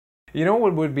You know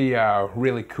what would be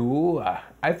really cool?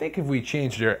 I think if we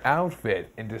changed your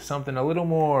outfit into something a little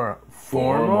more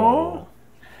formal.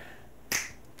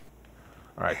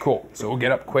 All right, cool. So we'll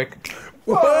get up quick.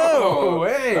 Whoa,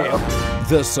 hey!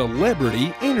 The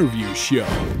Celebrity Interview Show.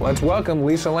 Let's welcome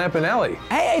Lisa Lampanelli.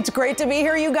 Hey, it's great to be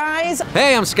here, you guys.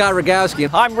 Hey, I'm Scott Rogowski.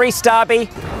 I'm Reese Dobby.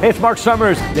 Hey, it's Mark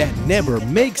Summers. That never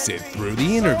makes it through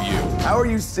the interview. How are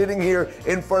you sitting here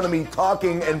in front of me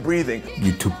talking and breathing?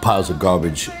 You two piles of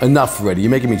garbage. Enough already.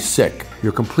 You're making me sick.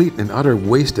 You're a complete and utter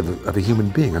waste of a human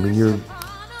being. I mean, you're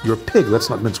a pig. Let's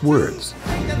not mince words.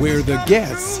 Where the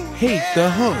guests hate the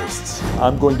hosts.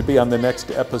 I'm going to be on the next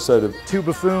episode of Two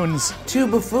Buffoons. Two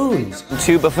buffoons.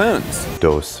 Two Buffoons.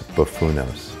 Dos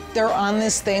Buffunos. They're on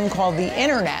this thing called the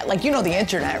internet. Like, you know the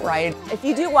internet, right? If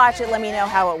you do watch it, let me know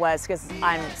how it was, because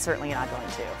I'm certainly not going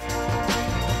to.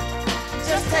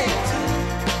 Just take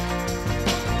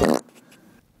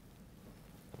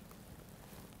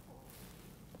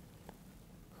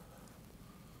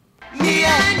Me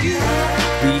and you.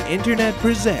 The internet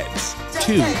presents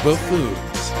Two Buffoons.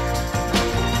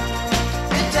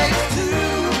 It takes two,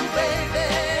 baby.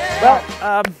 Well,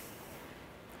 I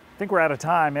think we're out of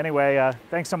time. Anyway,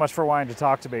 thanks so much for wanting to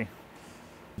talk to me.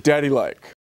 Daddy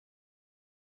Like.